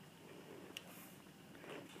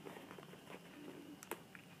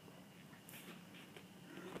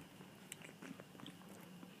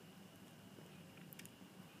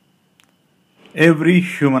Every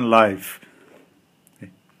human life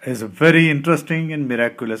is a very interesting and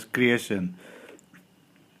miraculous creation.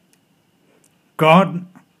 God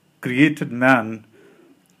created man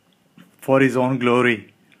for his own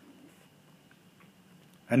glory.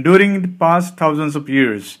 And during the past thousands of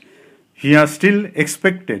years, he has still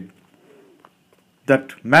expected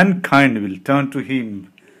that mankind will turn to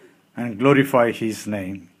him and glorify his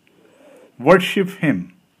name, worship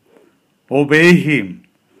him, obey him,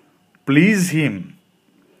 please him,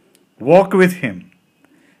 walk with him,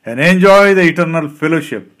 and enjoy the eternal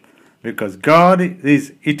fellowship because God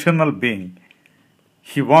is eternal being.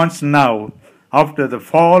 He wants now, after the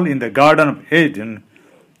fall in the Garden of Eden,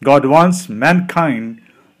 God wants mankind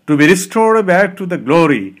to be restored back to the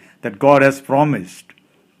glory that God has promised.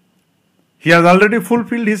 He has already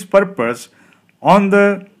fulfilled his purpose on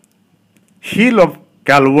the hill of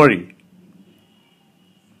Calvary.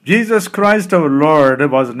 Jesus Christ our Lord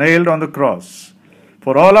was nailed on the cross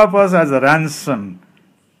for all of us as a ransom,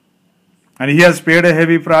 and he has paid a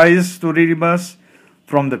heavy price to redeem us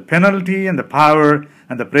from the penalty and the power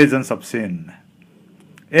and the presence of sin.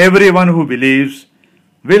 Everyone who believes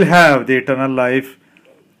will have the eternal life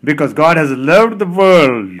because God has loved the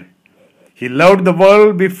world. He loved the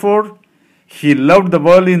world before. He loved the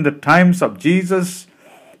world in the times of Jesus.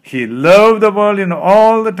 He loved the world in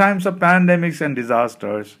all the times of pandemics and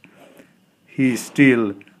disasters. He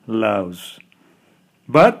still loves.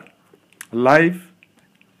 But life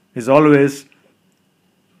is always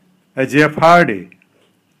a jeopardy,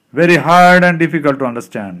 very hard and difficult to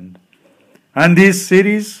understand. And this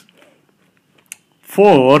series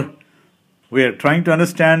 4, we are trying to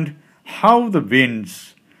understand how the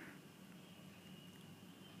winds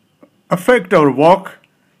affect our walk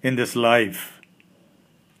in this life.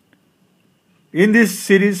 In this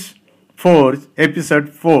series 4, episode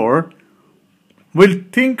 4, we'll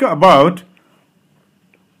think about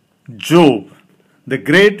Job, the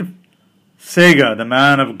great sage, the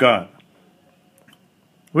man of God.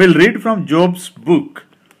 We'll read from Job's book,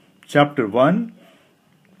 chapter 1,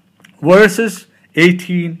 verses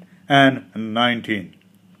 18 and 19.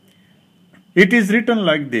 It is written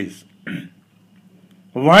like this.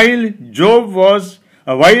 While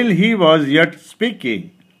he was yet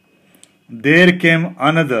speaking, there came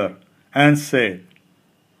another and said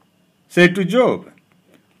to Job,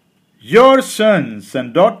 your sons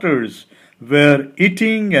and daughters were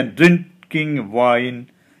eating and drinking wine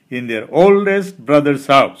in their oldest brother's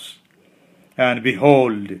house. And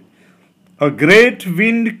behold, a great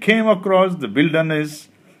wind came across the wilderness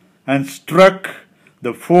and struck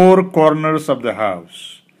the four corners of the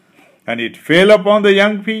house. And it fell upon the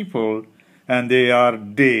young people, and they are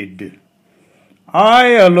dead. I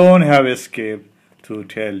alone have escaped to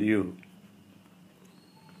tell you.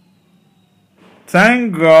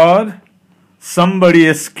 Thank God somebody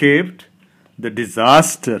escaped the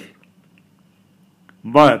disaster.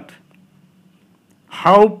 But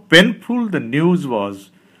how painful the news was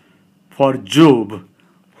for Job,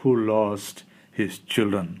 who lost his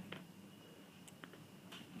children.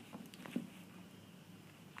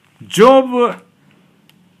 Job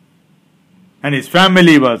and his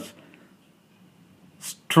family was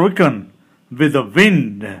stricken with the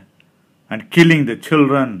wind and killing the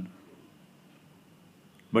children.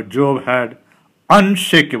 But Job had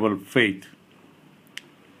unshakable faith.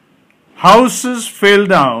 Houses fell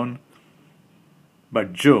down,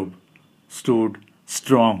 but Job stood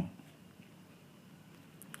strong.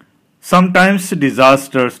 Sometimes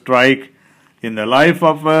disasters strike in the life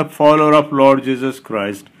of a follower of Lord Jesus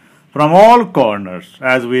Christ from all corners.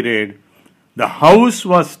 As we read, the house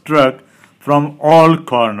was struck from all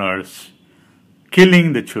corners,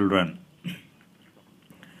 killing the children.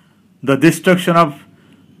 The destruction of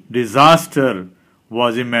disaster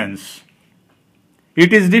was immense.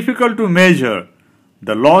 It is difficult to measure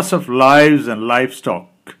the loss of lives and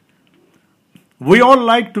livestock. We all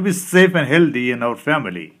like to be safe and healthy in our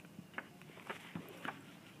family.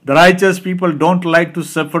 The righteous people don't like to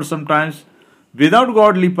suffer sometimes without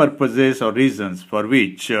godly purposes or reasons for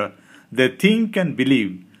which they think and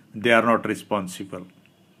believe they are not responsible.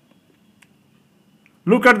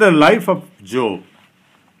 Look at the life of Job.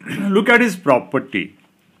 Look at his property.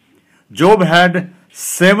 Job had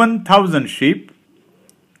 7,000 sheep,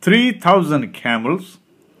 3,000 camels,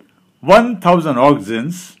 1,000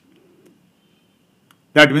 oxen,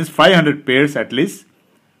 that means 500 pairs at least,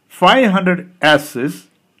 500 asses,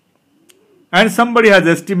 and somebody has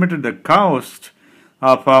estimated the cost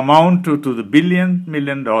of amount to the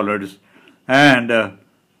million dollars, and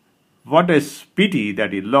what a pity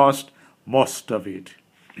that he lost most of it.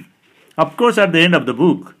 Of course, at the end of the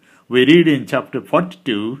book, we read in chapter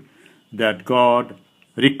 42 that God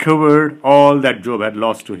recovered all that Job had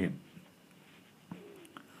lost to him.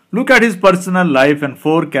 Look at his personal life and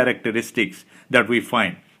 4 characteristics that we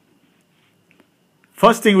find.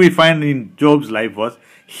 First thing we find in Job's life was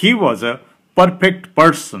he was a perfect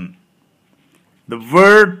person. The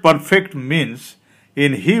word perfect means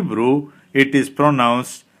in Hebrew it is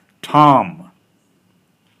pronounced tam.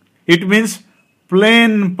 It means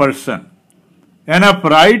plain person, an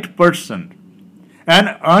upright person, an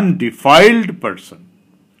undefiled person.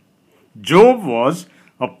 Job was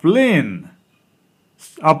a plain,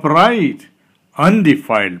 upright,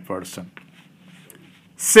 undefiled person.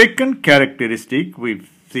 Second characteristic we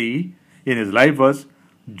see in his life was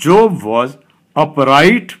Job was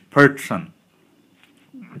upright person.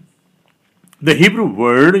 The Hebrew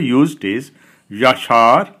word used is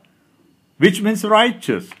yashar, which means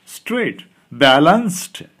righteous, straight,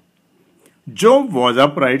 balanced. Job was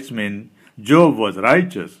upright means Job was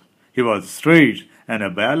righteous. He was straight and a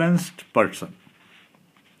balanced person.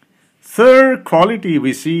 Third quality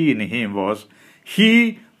we see in him was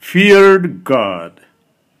he feared God.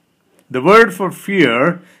 The word for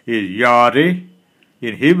fear is yareh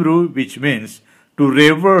in Hebrew, which means to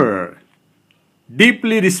revere,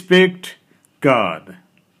 deeply respect God.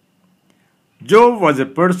 Job was a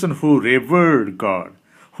person who revered God,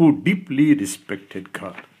 who deeply respected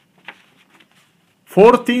God.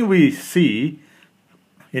 Fourth thing we see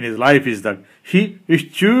in his life is that he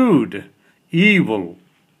eschewed evil.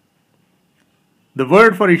 The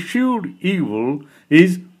word for eschewed evil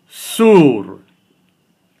is sur.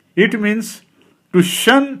 It means to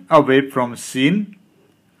shun away from sin,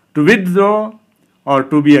 to withdraw or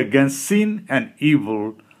to be against sin and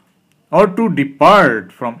evil, or to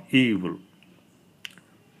depart from evil.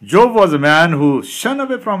 Job was a man who shunned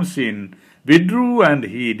away from sin, withdrew, and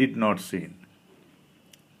he did not sin.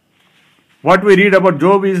 What we read about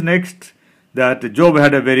Job is next that Job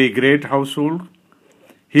had a very great household.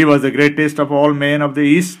 He was the greatest of all men of the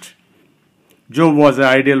East. Job was an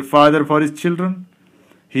ideal father for his children.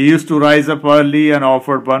 He used to rise up early and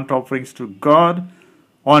offer burnt offerings to God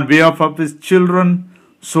on behalf of his children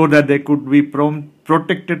so that they could be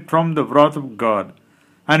protected from the wrath of God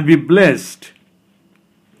and be blessed.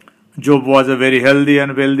 Job was a very healthy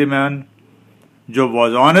and wealthy man. Job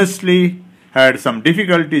was honestly had some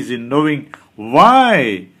difficulties in knowing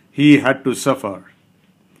why he had to suffer.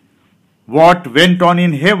 What went on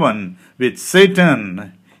in heaven with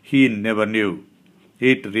Satan, he never knew.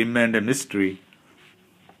 It remained a mystery.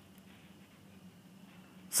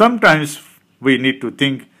 Sometimes we need to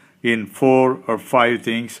think in 4 or 5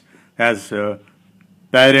 things as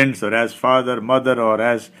parents or as father, mother, or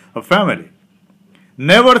as a family.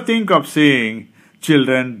 Never think of seeing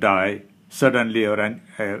children die suddenly or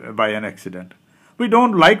by an accident. We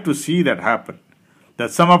don't like to see that happen,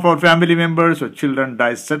 that some of our family members or children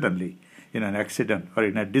die suddenly in an accident or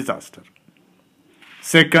in a disaster.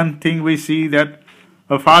 Second thing we see that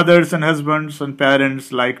fathers and husbands and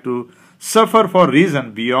parents like to suffer for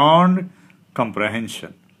reason beyond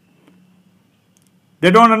comprehension. They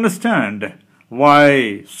don't understand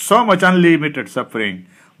why so much unlimited suffering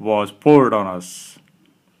was poured on us.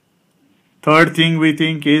 Third thing we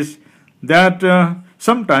think is that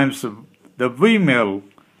sometimes the female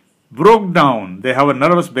broke down. They have a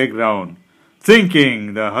nervous background,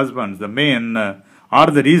 thinking the husbands, the men,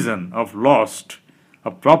 are the reason of loss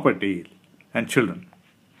of property and children.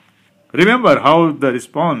 Remember how the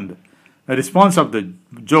response of the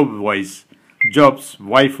Job's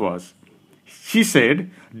wife was. She said,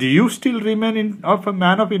 "Do you still remain of a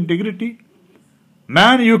man of integrity?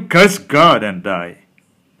 Man, you curse God and die."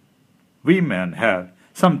 We men have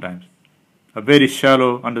sometimes a very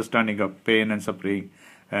shallow understanding of pain and suffering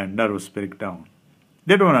and nervous breakdown.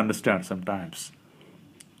 They don't understand sometimes.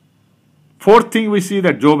 Fourth thing we see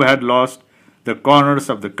that Job had lost the corners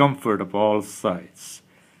of the comfort of all sides.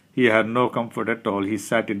 He had no comfort at all. He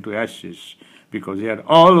sat into ashes because he had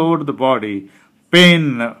all over the body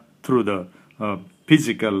pain through the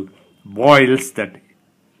physical boils that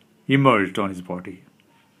emerged on his body.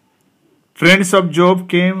 Friends of Job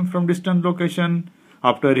came from distant location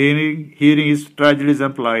after hearing his tragedies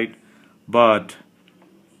and plight, but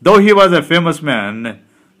though he was a famous man,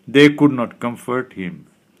 they could not comfort him.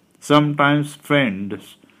 Sometimes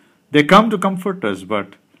friends, they come to comfort us,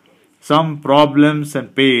 but some problems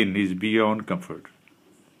and pain is beyond comfort.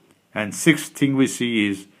 And sixth thing we see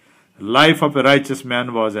is the life of a righteous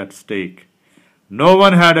man was at stake. No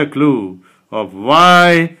one had a clue of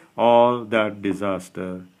why all that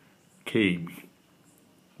disaster came.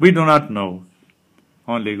 We do not know.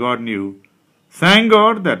 Only God knew. Thank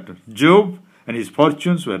God that Job and his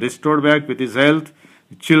fortunes were restored back with his health,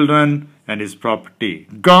 children, and his property.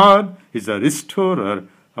 God is a restorer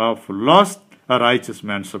of lost a righteous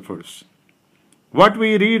man suffers. What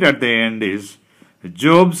we read at the end is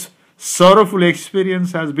Job's sorrowful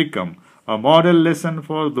experience has become a model lesson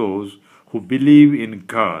for those who believe in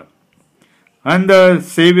God and the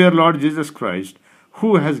Savior Lord Jesus Christ,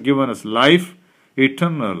 who has given us life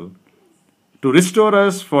eternal to restore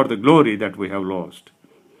us for the glory that we have lost.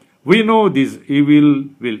 We know this evil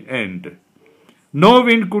will end. No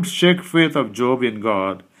wind could shake faith of Job in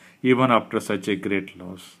God even after such a great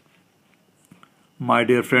loss. My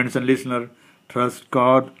dear friends and listeners, trust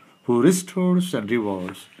God who restores and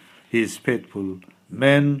rewards his faithful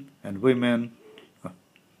men and women,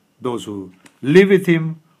 those who live with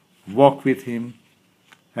him, walk with him,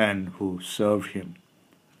 and who serve him.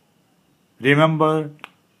 Remember,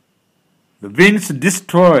 the winds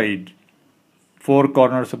destroyed four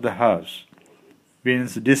corners of the house.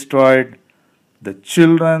 Winds destroyed the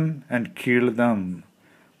children and killed them.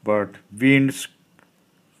 But winds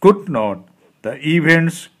could not, the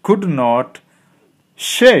events could not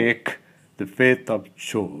shake the faith of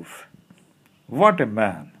Job. What a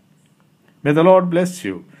man! May the Lord bless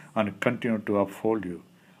you and continue to uphold you.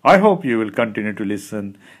 I hope you will continue to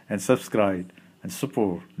listen and subscribe and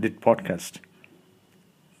support this podcast.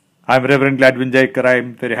 I'm Reverend Gladwin Jaikar.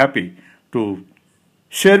 I'm very happy to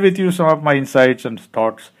share with you some of my insights and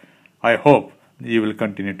thoughts. I hope you will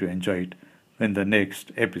continue to enjoy it in the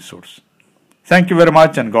next episodes. Thank you very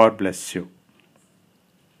much and God bless you.